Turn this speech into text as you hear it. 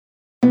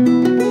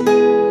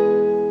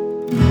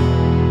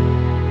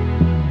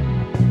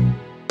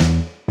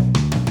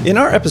In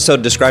our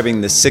episode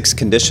describing the 6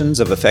 conditions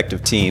of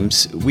effective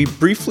teams, we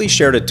briefly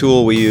shared a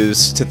tool we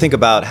use to think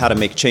about how to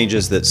make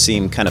changes that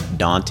seem kind of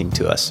daunting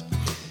to us.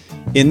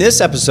 In this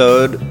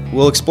episode,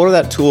 we'll explore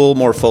that tool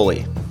more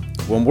fully.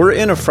 When we're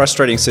in a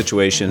frustrating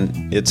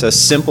situation, it's a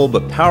simple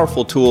but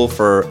powerful tool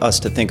for us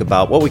to think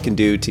about what we can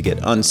do to get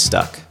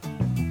unstuck.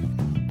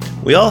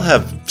 We all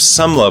have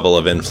some level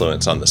of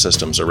influence on the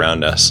systems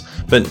around us,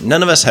 but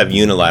none of us have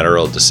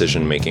unilateral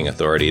decision-making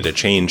authority to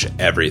change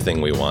everything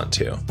we want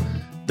to.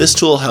 This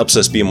tool helps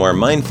us be more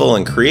mindful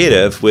and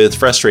creative with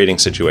frustrating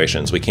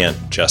situations we can't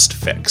just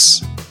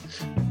fix.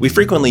 We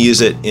frequently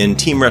use it in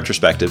team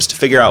retrospectives to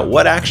figure out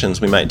what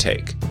actions we might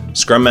take.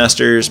 Scrum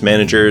masters,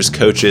 managers,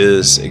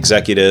 coaches,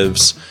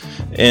 executives,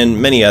 and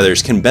many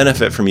others can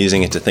benefit from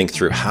using it to think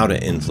through how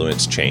to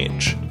influence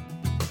change.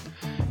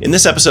 In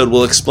this episode,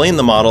 we'll explain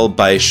the model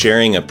by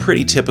sharing a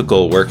pretty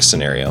typical work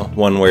scenario,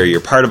 one where you're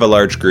part of a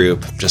large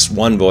group, just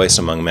one voice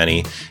among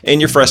many,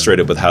 and you're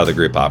frustrated with how the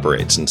group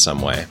operates in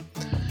some way.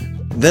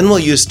 Then we'll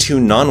use 2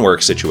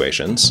 non-work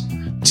situations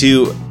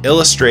to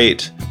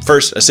illustrate,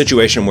 first, a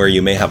situation where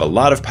you may have a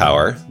lot of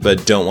power,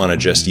 but don't want to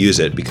just use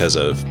it because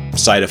of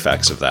side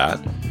effects of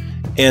that.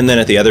 And then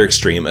at the other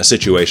extreme, a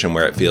situation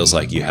where it feels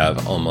like you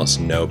have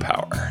almost no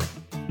power.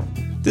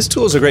 This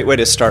tool is a great way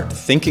to start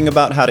thinking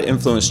about how to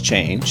influence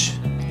change,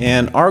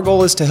 and our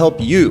goal is to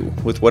help you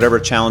with whatever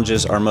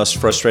challenges are most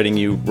frustrating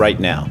you right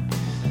now.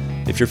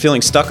 If you're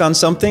feeling stuck on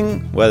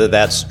something, whether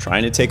that's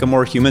trying to take a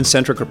more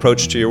human-centric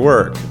approach to your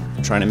work,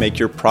 trying to make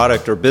your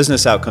product or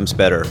business outcomes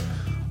better,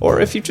 or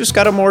if you've just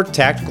got a more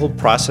tactical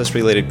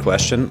process-related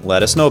question,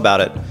 let us know about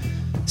it.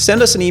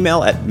 Send us an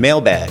email at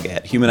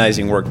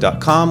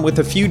mailbag@humanizingwork.com with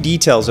a few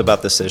details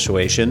about the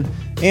situation,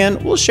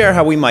 and we'll share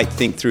how we might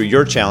think through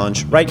your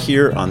challenge right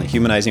here on the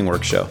Humanizing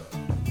Work Show.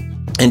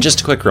 And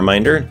just a quick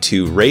reminder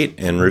to rate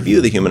and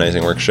review the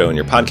Humanizing Work Show in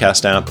your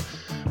podcast app,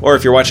 or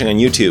if you're watching on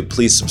YouTube,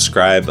 please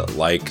subscribe,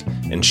 like,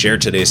 and share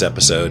today's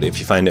episode if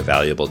you find it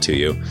valuable to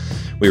you.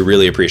 We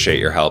really appreciate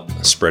your help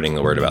spreading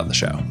the word about the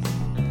show.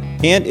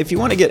 And if you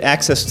want to get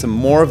access to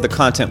more of the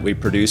content we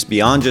produce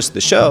beyond just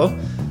the show,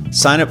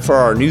 sign up for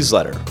our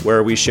newsletter,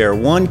 where we share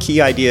one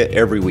key idea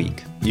every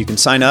week. You can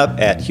sign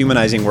up at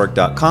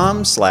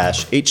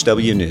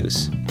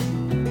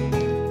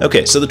humanizingwork.com/HWnews.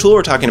 Okay, so the tool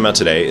we're talking about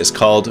today is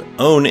called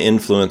Own,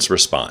 Influence,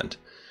 Respond.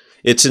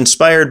 It's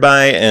inspired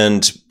by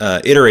and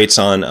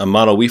iterates on a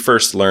model we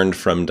first learned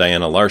from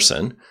Diana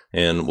Larson,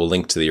 and we'll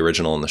link to the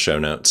original in the show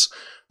notes.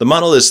 The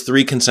model is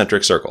 3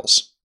 concentric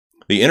circles.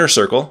 The inner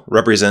circle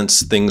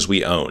represents things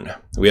we own.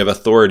 We have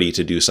authority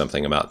to do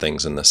something about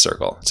things in this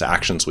circle. It's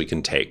actions we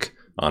can take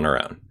on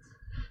our own.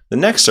 The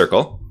next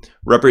circle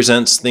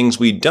represents things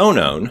we don't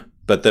own,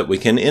 but that we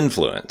can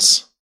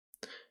influence.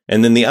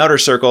 And then the outer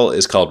circle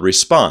is called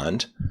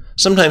respond.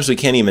 Sometimes we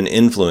can't even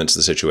influence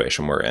the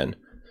situation we're in.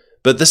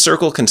 But this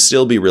circle can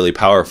still be really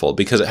powerful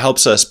because it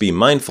helps us be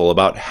mindful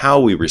about how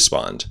we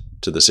respond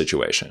to the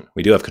situation.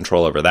 We do have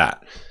control over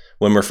that.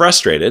 When we're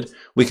frustrated,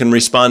 we can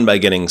respond by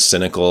getting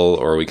cynical,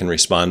 or we can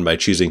respond by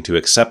choosing to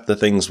accept the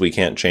things we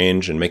can't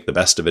change and make the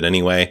best of it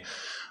anyway.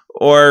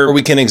 Or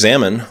we can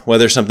examine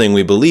whether something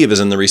we believe is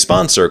in the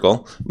response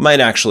circle might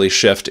actually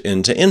shift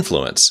into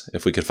influence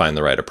if we could find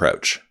the right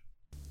approach.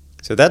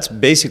 So that's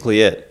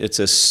basically it. It's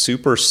a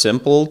super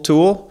simple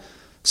tool.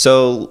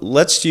 So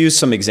let's use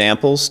some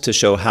examples to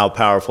show how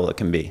powerful it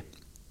can be.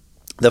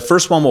 The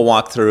first one we'll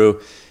walk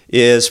through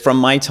is from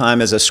my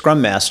time as a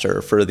Scrum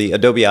Master for the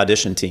Adobe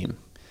Audition team.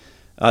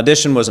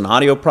 Audition was an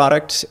audio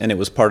product, and it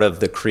was part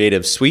of the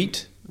Creative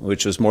Suite,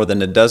 which was more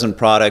than a dozen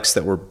products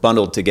that were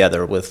bundled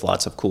together with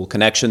lots of cool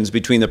connections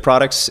between the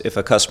products if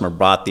a customer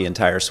bought the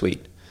entire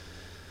suite.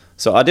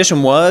 So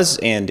Audition was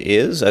and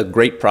is a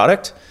great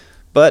product,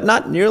 but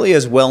not nearly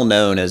as well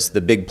known as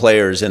the big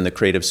players in the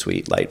Creative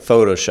Suite like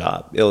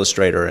Photoshop,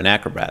 Illustrator, and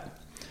Acrobat.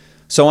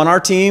 So on our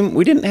team,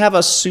 we didn't have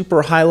a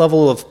super high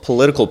level of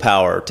political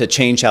power to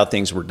change how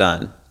things were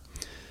done.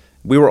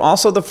 We were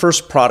also the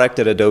first product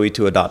at Adobe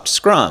to adopt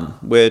Scrum,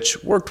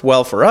 which worked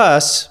well for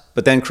us,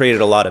 but then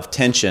created a lot of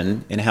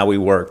tension in how we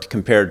worked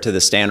compared to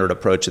the standard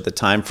approach at the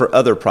time for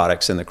other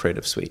products in the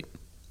Creative Suite.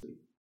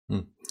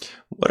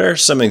 What are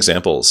some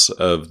examples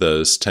of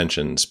those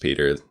tensions,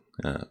 Peter,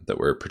 that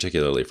were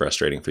particularly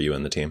frustrating for you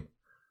and the team?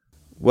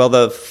 Well,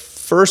 the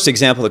first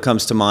example that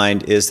comes to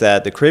mind is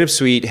that the Creative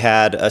Suite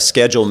had a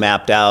schedule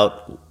mapped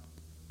out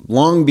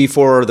long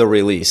before the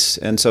release.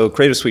 And so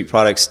Creative Suite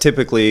products,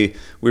 typically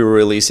we were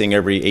releasing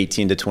every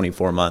 18 to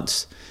 24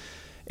 months.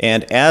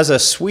 And as a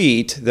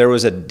suite, there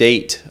was a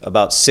date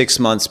about 6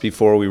 months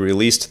before we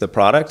released the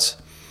product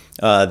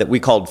that we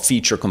called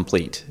feature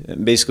complete.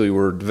 And basically, we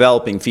were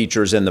developing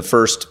features in the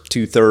first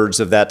 2/3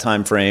 of that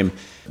time frame.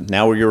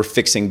 Now you were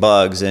fixing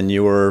bugs, and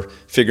you were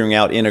figuring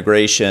out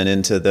integration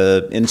into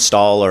the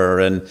installer,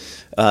 and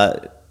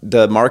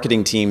the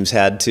marketing teams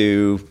had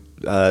to,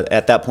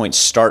 at that point,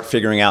 start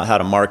figuring out how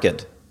to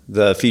market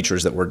the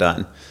features that were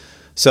done.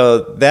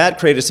 So that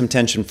created some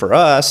tension for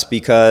us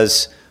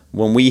because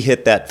when we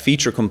hit that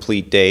feature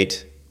complete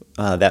date,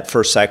 that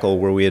first cycle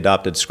where we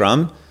adopted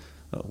Scrum,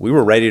 we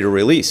were ready to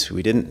release.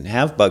 We didn't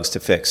have bugs to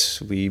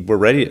fix. We were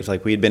ready. It's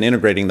like we had been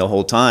integrating the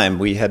whole time.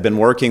 We had been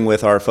working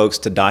with our folks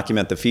to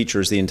document the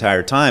features the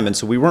entire time. And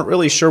so we weren't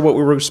really sure what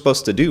we were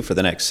supposed to do for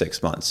the next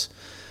 6 months.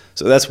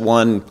 So that's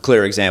one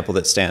clear example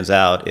that stands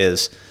out,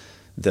 is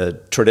the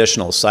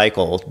traditional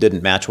cycle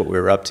didn't match what we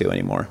were up to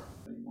anymore.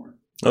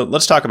 Well,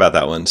 let's talk about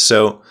that one.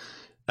 So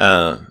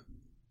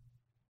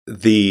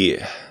the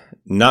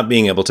not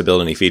being able to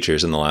build any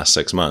features in the last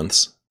 6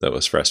 months, that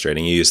was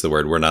frustrating. You used the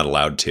word, we're not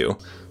allowed to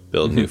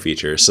build new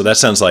features. So that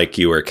sounds like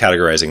you were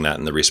categorizing that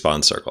in the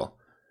respawn circle.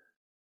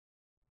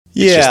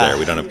 It's just there.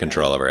 We don't have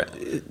control over it.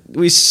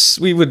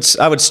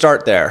 I would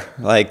start there,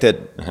 like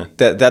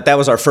that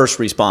was our first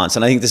response.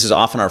 And I think this is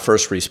often our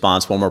first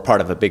response when we're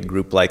part of a big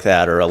group like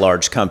that, or a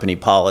large company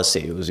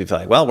policy. It was we feel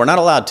like, well, we're not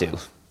allowed to.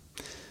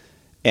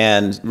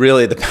 And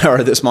really the power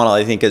of this model,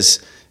 I think, is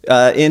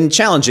in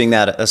challenging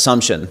that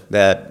assumption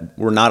that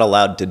we're not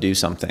allowed to do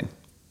something.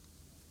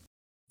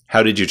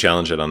 How did you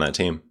challenge it on that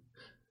team?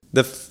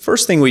 The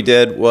first thing we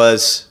did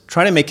was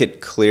try to make it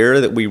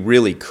clear that we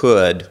really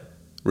could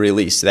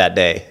release that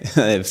day.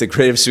 If the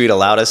Creative Suite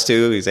allowed us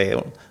to, we say,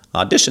 well,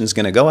 Audition's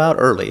going to go out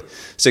early,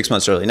 6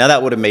 months early. Now,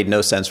 that would have made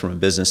no sense from a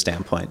business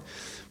standpoint,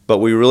 but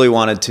we really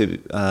wanted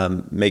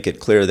to make it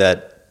clear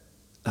that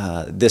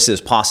this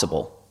is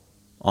possible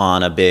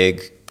on a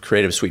big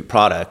Creative Suite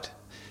product.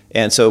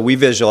 And so we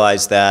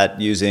visualized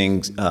that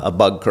using a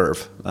bug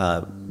curve.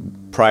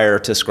 Prior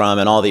to Scrum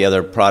and all the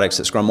other products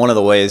at Scrum, one of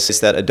the ways is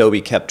that Adobe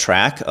kept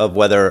track of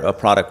whether a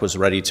product was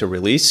ready to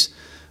release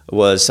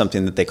was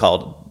something that they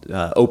called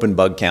open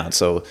bug count.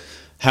 So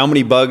how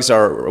many bugs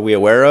are we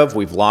aware of?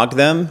 We've logged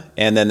them.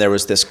 And then there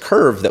was this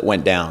curve that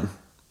went down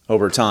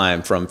over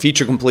time from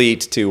feature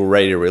complete to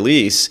ready to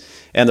release.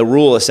 And the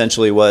rule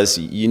essentially was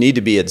you need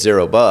to be at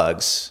 0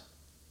 bugs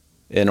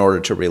in order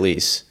to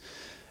release.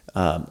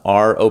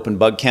 Our open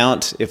bug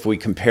count, if we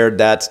compared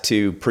that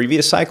to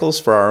previous cycles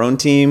for our own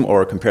team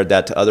or compared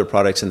that to other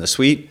products in the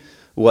suite,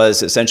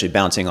 was essentially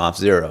bouncing off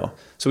 0.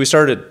 So we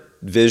started to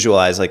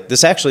visualize, like,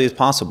 this actually is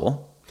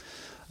possible.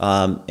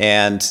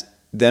 And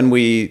then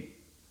we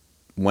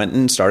went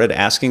and started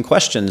asking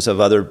questions of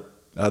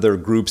other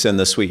groups in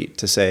the suite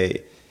to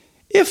say,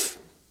 if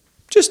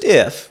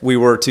we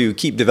were to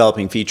keep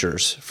developing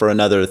features for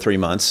another 3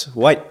 months,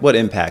 what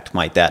impact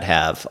might that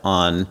have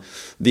on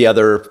the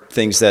other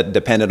things that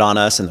depended on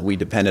us and that we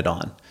depended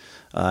on,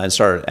 and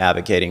started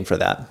advocating for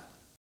that.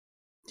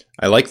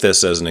 I like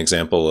this as an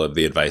example of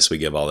the advice we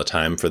give all the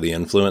time for the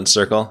influence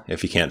circle.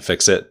 If you can't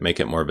fix it,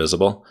 make it more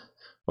visible.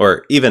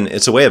 Or even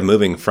it's a way of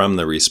moving from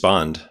the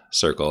respond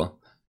circle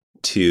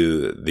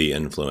to the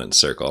influence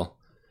circle.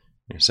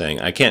 You're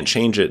saying, I can't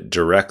change it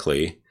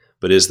directly,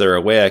 but is there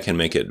a way I can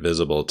make it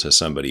visible to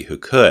somebody who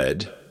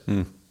could?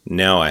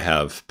 Now I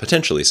have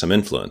potentially some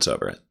influence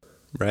over it.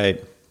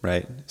 Right.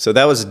 So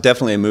that was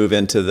definitely a move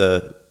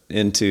into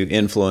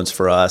influence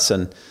for us.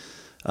 And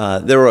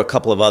there were a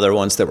couple of other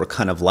ones that were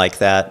kind of like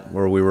that,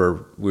 where we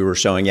were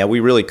showing, we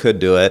really could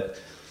do it.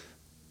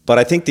 But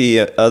I think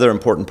the other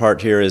important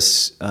part here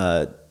is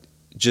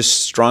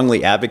just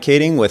strongly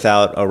advocating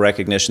without a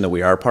recognition that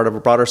we are part of a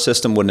broader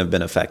system wouldn't have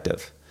been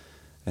effective.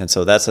 And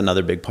so that's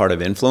another big part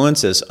of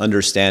influence, is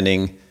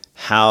understanding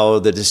how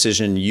the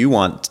decision you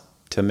want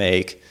to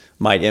make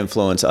might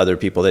influence other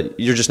people that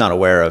you're just not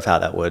aware of, how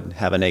that would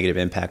have a negative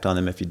impact on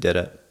them if you did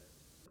it.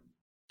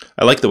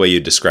 I like the way you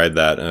described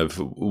that, of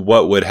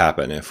what would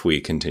happen if we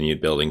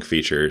continued building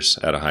features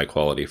at a high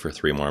quality for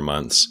 3 more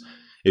months.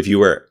 If you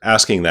were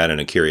asking that in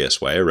a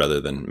curious way rather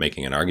than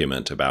making an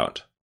argument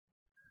about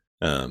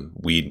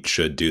we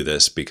should do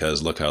this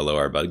because look how low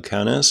our bug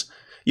count is,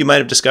 you might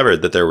have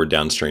discovered that there were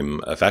downstream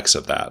effects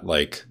of that,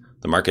 like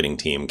the marketing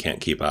team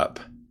can't keep up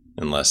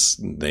unless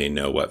they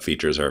know what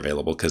features are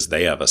available because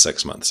they have a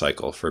 6-month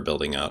cycle for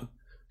building out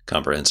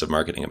comprehensive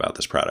marketing about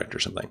this product or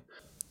something.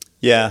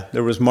 Yeah,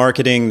 there was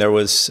marketing. There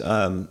was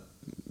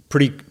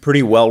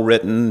pretty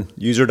well-written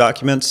user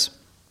documents.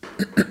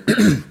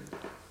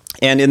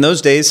 And in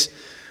those days,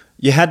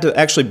 you had to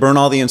actually burn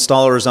all the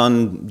installers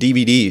on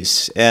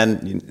DVDs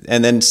and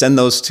then send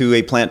those to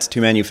a plant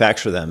to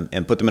manufacture them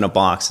and put them in a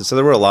box. And so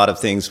there were a lot of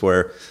things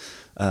where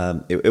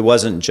it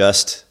wasn't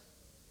just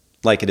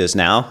like it is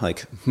now,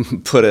 like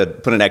put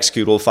an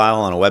executable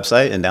file on a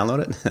website and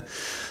download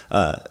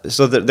it.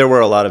 So there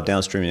were a lot of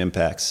downstream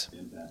impacts.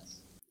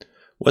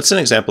 What's an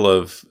example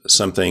of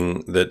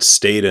something that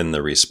stayed in the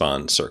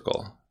respawn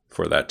circle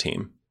for that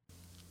team?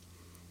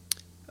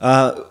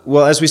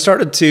 Well, as we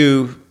started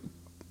to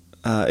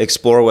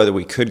explore whether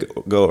we could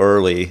go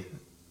early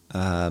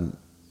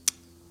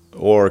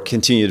or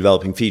continue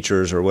developing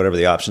features or whatever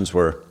the options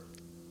were,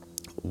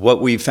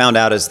 what we found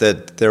out is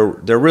that there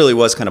really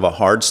was kind of a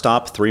hard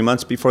stop 3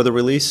 months before the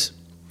release.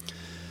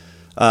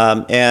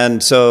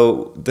 And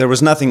so there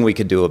was nothing we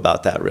could do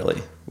about that,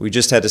 really. We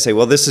just had to say,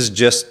 well, this is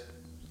just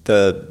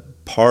the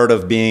part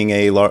of being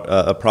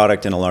a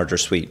product in a larger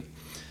suite.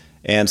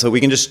 And so we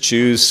can just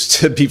choose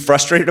to be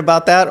frustrated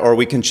about that, or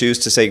we can choose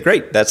to say,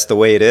 great, that's the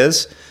way it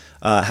is.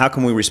 How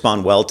can we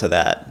respond well to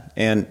that?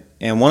 And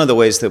one of the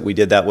ways that we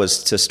did that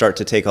was to start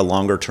to take a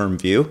longer term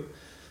view.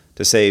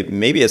 to say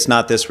maybe it's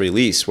not this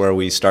release where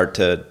we start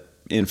to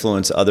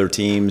influence other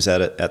teams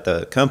at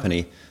the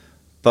company,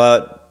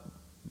 but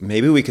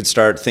maybe we could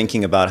start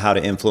thinking about how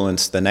to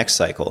influence the next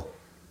cycle.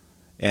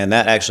 And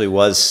that actually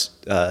was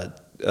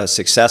a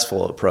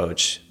successful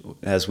approach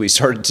as we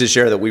started to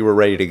share that we were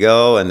ready to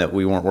go and that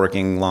we weren't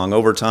working long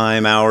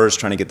overtime hours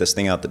trying to get this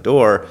thing out the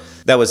door.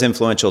 That was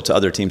influential to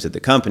other teams at the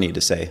company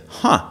to say,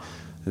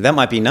 that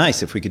might be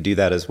nice if we could do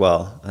that as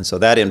well. And so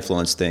that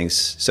influenced things.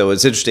 So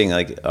it's interesting,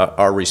 like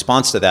our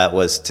response to that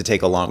was to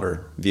take a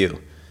longer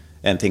view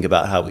and think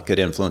about how we could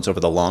influence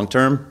over the long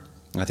term.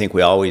 I think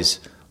we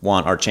always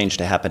want our change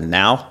to happen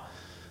now.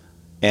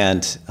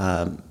 And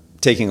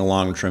taking a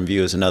long-term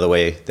view is another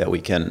way that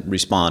we can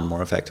respond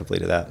more effectively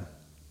to that.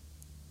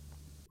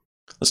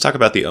 Let's talk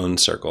about the own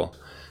circle.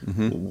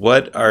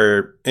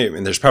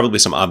 There's probably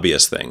some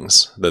obvious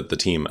things that the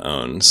team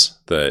owns,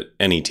 that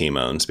any team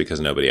owns,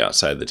 because nobody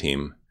outside the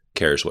team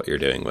cares what you're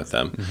doing with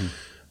them.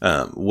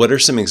 What are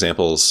some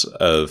examples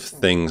of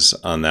things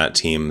on that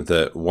team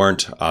that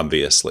weren't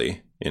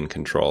obviously in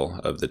control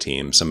of the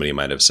team? Somebody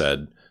might have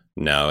said,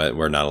 no,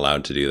 we're not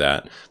allowed to do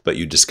that, but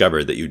you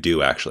discovered that you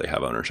do actually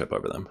have ownership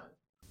over them.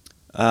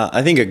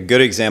 I think a good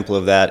example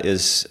of that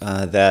is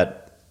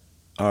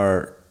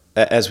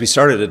as we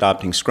started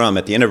adopting Scrum,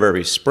 at the end of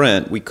every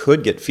sprint, we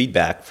could get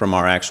feedback from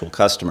our actual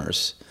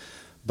customers.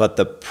 But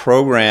the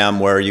program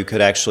where you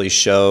could actually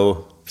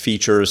show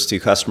features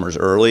to customers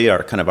early,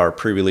 our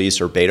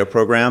pre-release or beta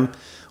program,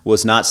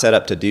 was not set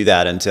up to do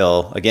that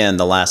until, again,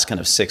 the last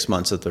kind of 6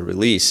 months of the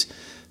release.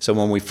 So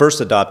when we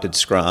first adopted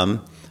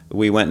Scrum,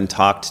 we went and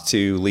talked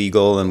to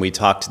legal, and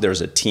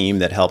there's a team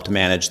that helped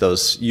manage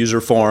those user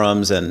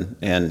forums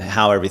and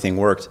how everything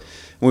worked.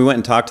 And we went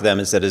and talked to them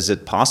and said, is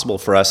it possible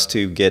for us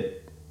to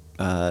get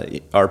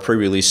our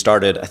pre-release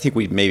started? I think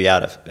we maybe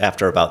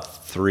after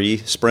about 3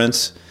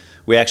 sprints.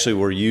 We actually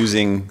were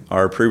using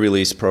our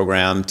pre-release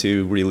program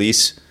to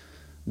release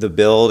the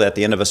build at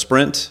the end of a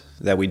sprint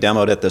that we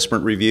demoed at the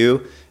sprint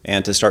review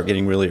and to start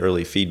getting really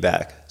early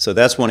feedback. So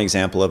that's one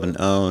example of an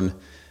own.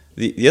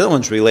 The other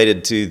one's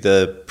related to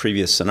the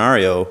previous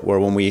scenario where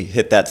when we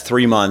hit that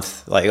 3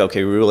 month,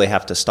 okay, we really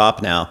have to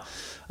stop now.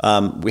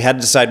 We had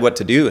to decide what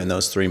to do in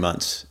those 3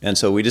 months. And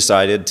so we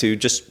decided to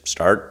just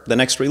start the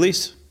next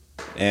release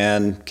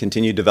and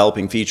continue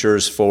developing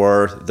features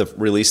for the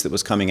release that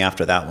was coming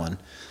after that one.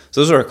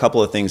 So those are a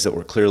couple of things that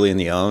were clearly in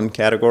the own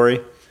category.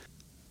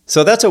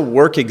 So that's a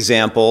work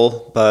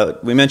example,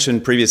 but we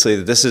mentioned previously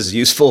that this is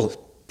useful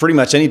pretty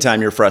much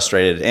anytime you're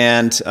frustrated.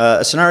 And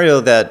a scenario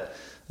that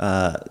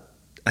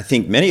I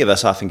think many of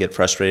us often get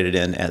frustrated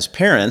in as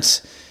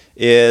parents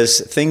is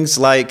things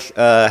like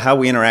how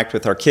we interact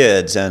with our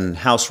kids and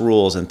house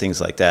rules and things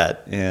like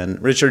that.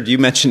 And Richard, you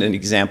mentioned an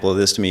example of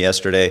this to me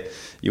yesterday.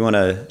 You want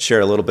to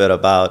share a little bit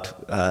about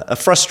a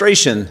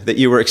frustration that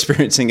you were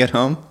experiencing at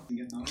home?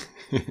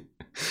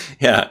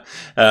 Yeah.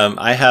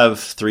 I have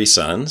 3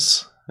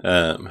 sons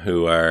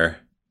who are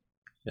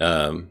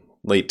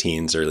late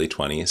teens, early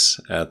 20s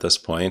at this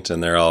point,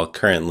 and they're all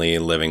currently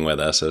living with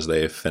us as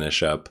they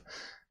finish up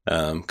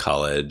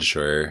college,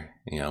 or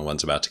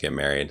one's about to get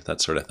married,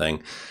 that sort of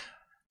thing.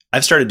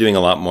 I've started doing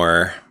a lot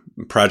more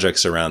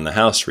projects around the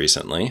house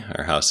recently.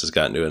 Our house has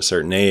gotten to a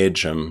certain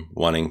age. I'm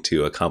wanting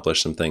to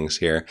accomplish some things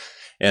here,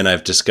 and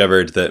I've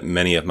discovered that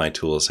many of my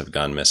tools have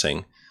gone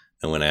missing.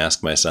 And when I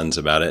ask my sons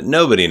about it,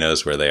 nobody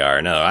knows where they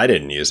are. No, I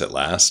didn't use it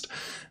last.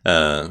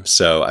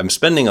 So I'm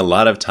spending a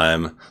lot of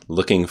time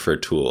looking for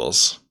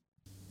tools.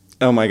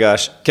 Oh my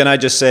gosh. Can I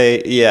just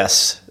say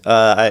yes?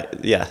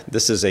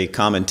 This is a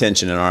common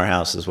tension in our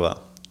house as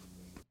well.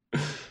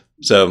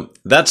 So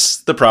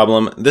that's the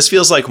problem. This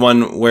feels like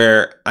one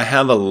where I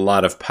have a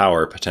lot of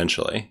power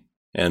potentially.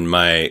 And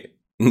my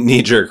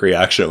knee-jerk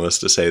reaction was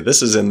to say,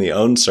 this is in the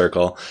own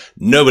circle.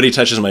 Nobody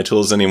touches my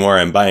tools anymore.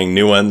 I'm buying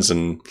new ones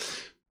and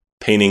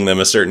painting them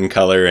a certain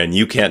color, and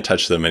you can't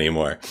touch them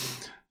anymore.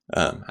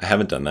 I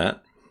haven't done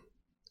that.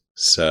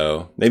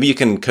 So maybe you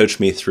can coach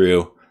me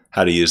through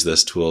how to use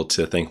this tool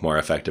to think more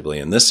effectively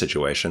in this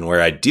situation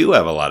where I do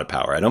have a lot of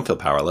power. I don't feel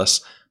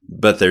powerless,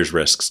 but there's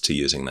risks to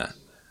using that.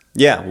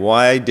 Yeah.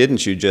 Why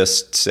didn't you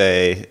just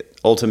say,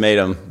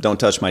 ultimatum, don't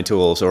touch my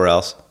tools or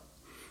else?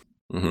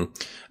 Mm-hmm.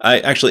 I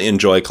actually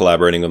enjoy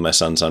collaborating with my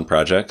sons on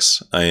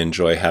projects. I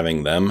enjoy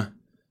having them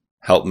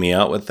help me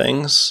out with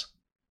things.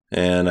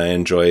 And I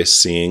enjoy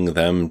seeing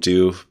them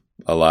do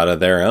a lot of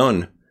their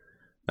own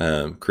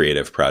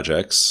creative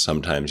projects,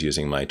 sometimes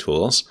using my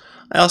tools.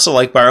 I also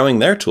like borrowing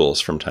their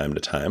tools from time to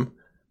time.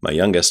 My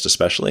youngest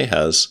especially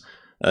has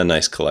a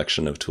nice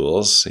collection of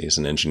tools. He's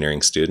an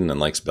engineering student and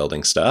likes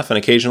building stuff. And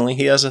occasionally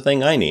he has a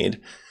thing I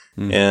need.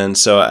 And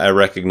so I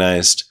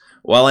recognized,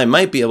 while I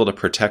might be able to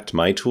protect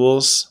my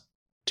tools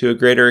to a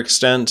greater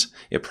extent,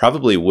 it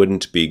probably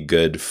wouldn't be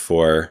good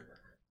for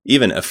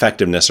even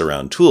effectiveness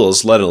around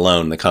tools, let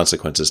alone the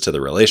consequences to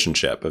the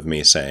relationship of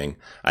me saying,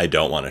 I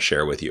don't want to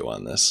share with you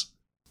on this.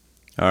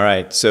 All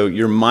right. So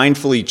you're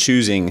mindfully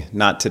choosing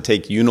not to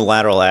take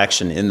unilateral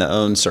action in the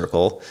own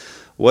circle.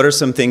 What are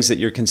some things that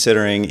you're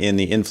considering in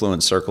the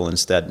influence circle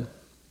instead?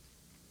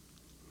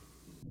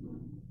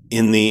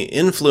 In the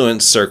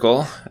influence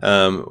circle,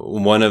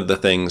 one of the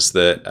things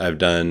that I've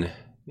done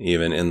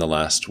even in the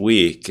last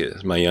week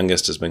is my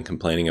youngest has been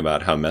complaining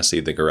about how messy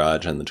the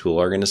garage and the tool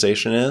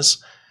organization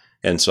is.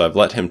 And so I've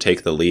let him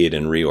take the lead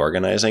in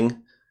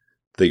reorganizing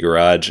the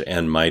garage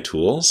and my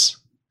tools,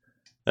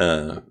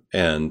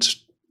 and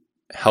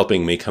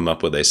helping me come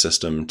up with a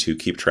system to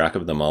keep track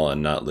of them all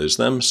and not lose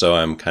them. So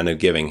I'm kind of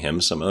giving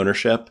him some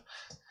ownership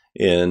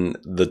in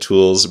the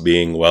tools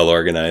being well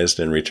organized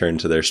and returned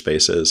to their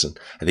spaces. And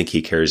I think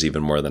he cares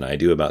even more than I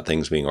do about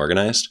things being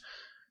organized.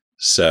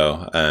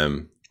 So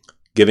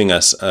giving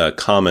us a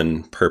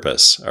common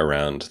purpose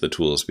around the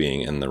tools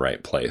being in the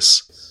right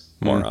place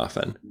more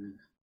often.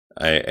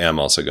 I am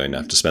also going to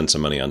have to spend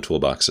some money on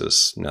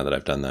toolboxes now that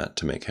I've done that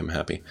to make him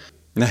happy.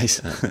 Nice.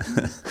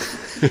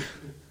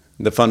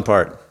 The fun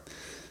part.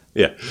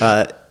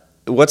 Yeah.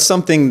 What's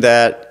something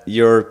that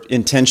you're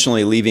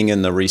intentionally leaving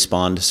in the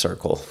respond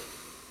circle?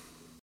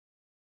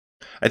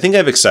 I think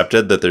I've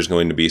accepted that there's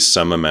going to be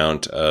some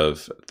amount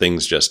of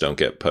things just don't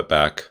get put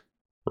back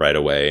right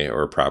away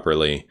or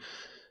properly.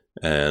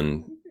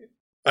 And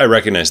I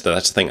recognize that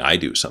that's the thing I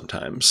do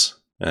sometimes.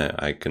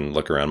 I can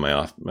look around my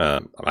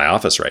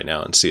office right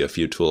now and see a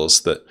few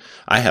tools that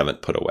I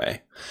haven't put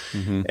away.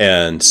 Mm-hmm.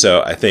 And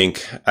so I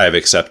think I've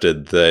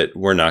accepted that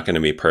we're not going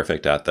to be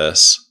perfect at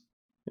this.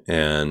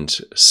 And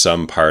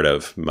some part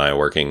of my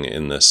working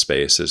in this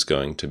space is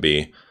going to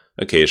be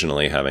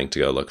occasionally having to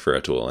go look for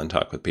a tool and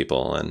talk with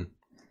people. And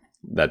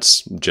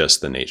that's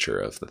just the nature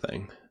of the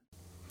thing.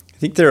 I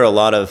think there are a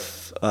lot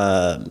of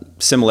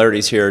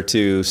similarities here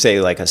to, say,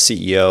 like a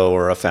CEO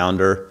or a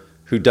founder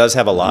who does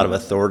have a lot of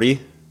authority.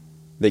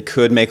 They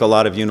could make a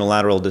lot of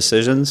unilateral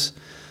decisions,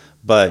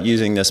 but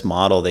using this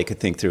model, they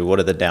could think through what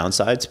are the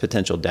downsides,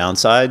 potential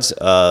downsides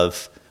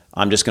of,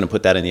 I'm just going to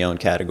put that in the own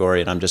category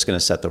and I'm just going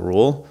to set the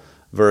rule,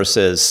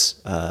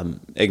 versus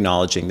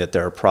acknowledging that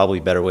there are probably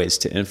better ways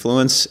to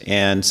influence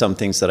and some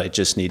things that I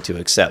just need to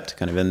accept,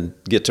 kind of, and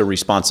get to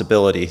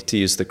responsibility, to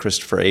use the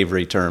Christopher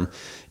Avery term,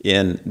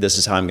 in this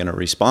is how I'm going to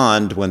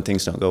respond when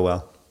things don't go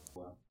well.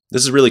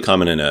 This is really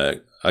common in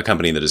a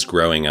company that is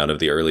growing out of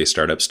the early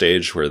startup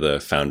stage where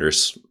the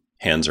founders'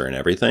 hands are in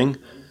everything,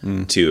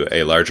 to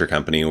a larger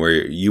company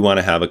where you want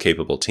to have a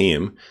capable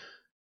team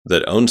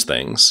that owns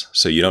things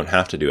so you don't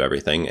have to do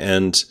everything.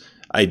 And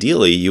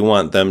ideally, you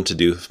want them to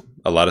do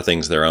a lot of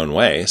things their own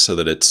way so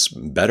that it's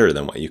better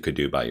than what you could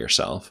do by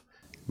yourself.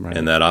 Right.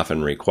 And that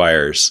often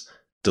requires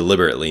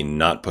deliberately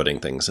not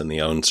putting things in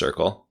the own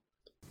circle.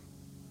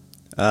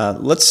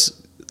 Let's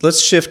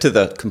shift to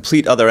the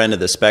complete other end of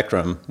the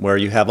spectrum where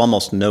you have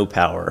almost no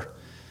power.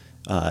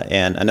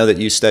 And I know that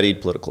you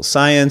studied political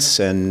science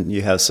and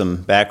you have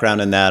some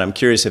background in that. I'm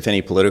curious if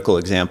any political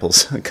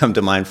examples come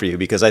to mind for you,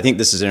 because I think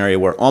this is an area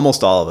where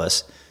almost all of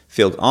us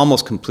feel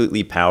almost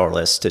completely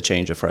powerless to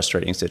change a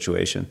frustrating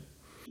situation.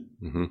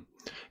 Mm-hmm.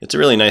 It's a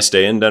really nice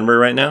day in Denver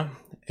right now,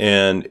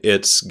 and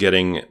it's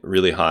getting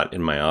really hot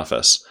in my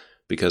office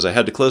because I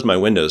had to close my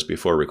windows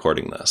before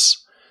recording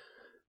this.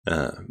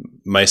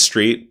 My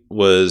street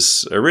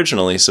was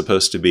originally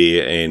supposed to be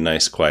a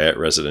nice, quiet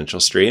residential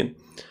street.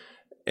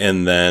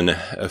 And then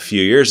a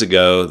few years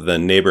ago, the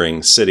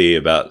neighboring city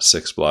about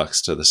 6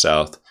 blocks to the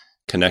south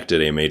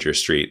connected a major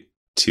street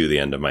to the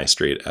end of my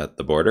street at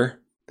the border.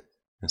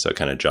 And so it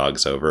kind of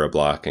jogs over a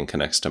block and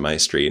connects to my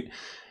street.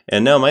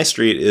 And now my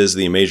street is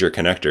the major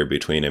connector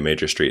between a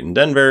major street in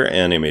Denver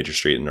and a major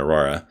street in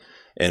Aurora.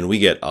 And we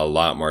get a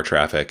lot more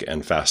traffic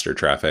and faster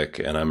traffic.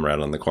 And I'm right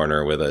on the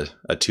corner with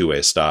a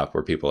two-way stop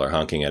where people are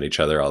honking at each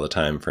other all the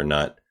time for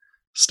not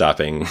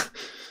stopping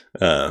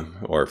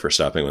or for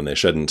stopping when they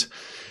shouldn't.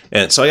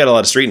 And so I got a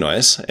lot of street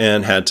noise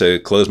and had to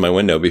close my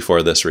window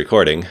before this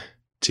recording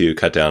to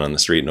cut down on the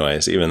street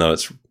noise, even though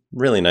it's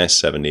really nice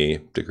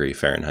 70-degree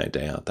Fahrenheit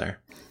day out there.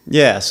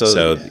 Yeah.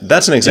 So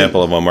that's an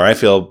example of one where I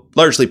feel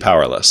largely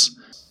powerless.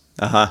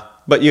 Uh-huh.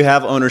 But you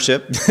have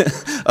ownership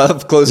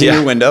of closing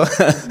your window.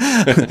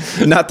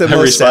 Not the I'm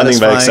most responding satisfying.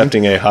 by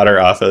accepting a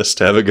hotter office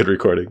to have a good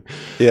recording.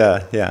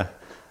 Yeah.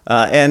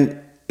 And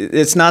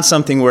it's not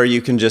something where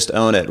you can just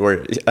own it,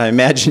 where I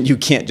imagine you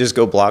can't just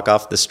go block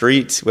off the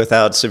street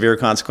without severe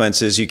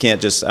consequences. You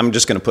can't just, I'm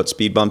just going to put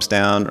speed bumps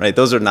down, right?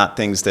 Those are not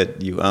things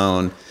that you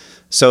own.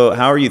 So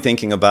how are you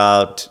thinking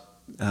about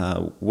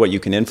what you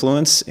can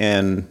influence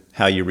and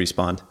how you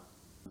respond?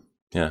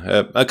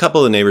 Yeah, a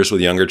couple of neighbors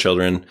with younger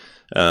children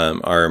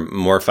are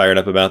more fired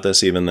up about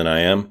this even than I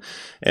am.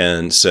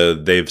 And so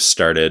they've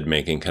started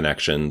making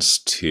connections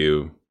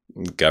to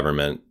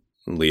government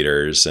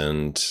leaders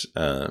and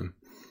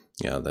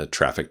the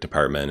traffic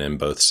department in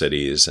both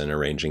cities and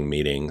arranging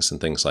meetings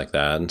and things like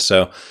that. And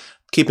so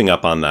keeping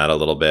up on that a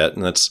little bit.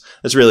 And that's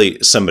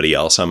really somebody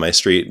else on my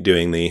street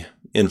doing the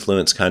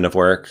influence kind of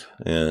work.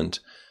 And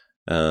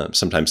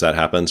sometimes that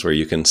happens where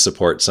you can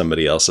support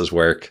somebody else's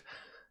work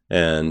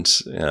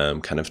and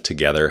kind of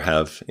together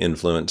have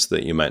influence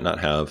that you might not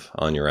have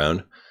on your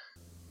own.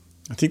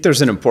 I think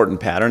there's an important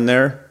pattern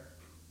there,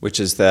 which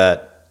is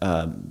that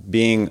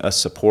being a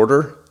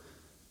supporter,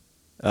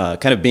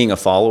 kind of being a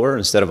follower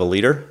instead of a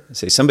leader.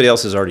 Say somebody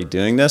else is already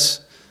doing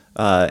this.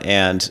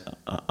 and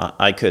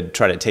I could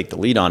try to take the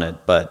lead on it,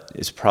 but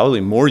it's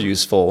probably more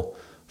useful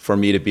for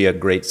me to be a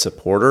great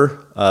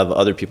supporter of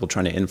other people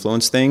trying to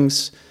influence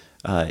things.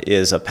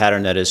 Is a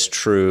pattern that is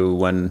true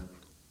when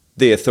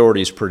the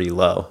authority is pretty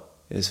low.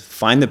 Is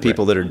find the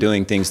people that are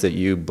doing things that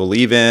you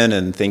believe in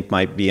and think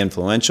might be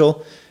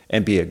influential,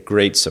 and be a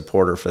great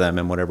supporter for them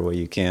in whatever way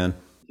you can.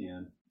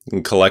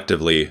 And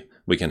collectively,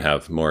 we can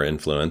have more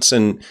influence.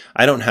 And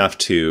I don't have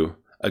to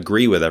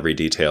agree with every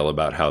detail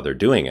about how they're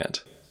doing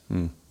it.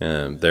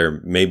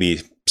 There may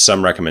be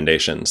some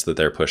recommendations that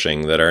they're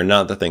pushing that are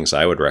not the things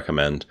I would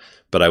recommend,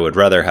 but I would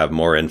rather have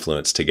more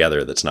influence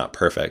together that's not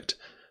perfect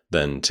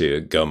than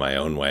to go my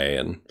own way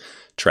and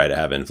try to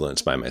have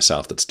influence by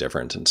myself that's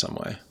different in some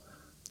way.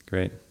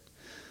 Great.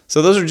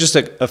 So those are just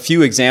a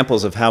few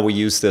examples of how we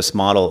use this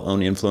model,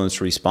 Own,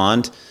 Influence,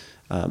 Respond.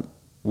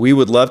 We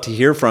would love to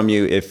hear from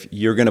you if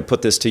you're going to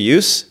put this to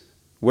use.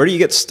 Where do you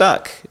get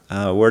stuck?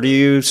 Where do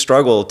you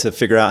struggle to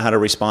figure out how to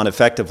respond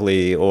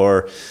effectively?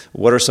 Or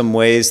what are some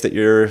ways that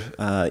you're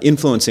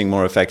influencing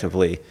more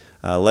effectively?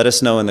 Let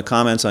us know in the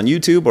comments on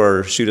YouTube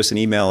or shoot us an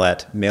email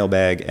at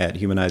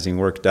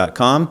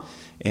mailbag@humanizingwork.com.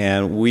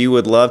 And we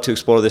would love to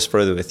explore this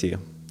further with you.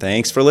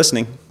 Thanks for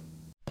listening.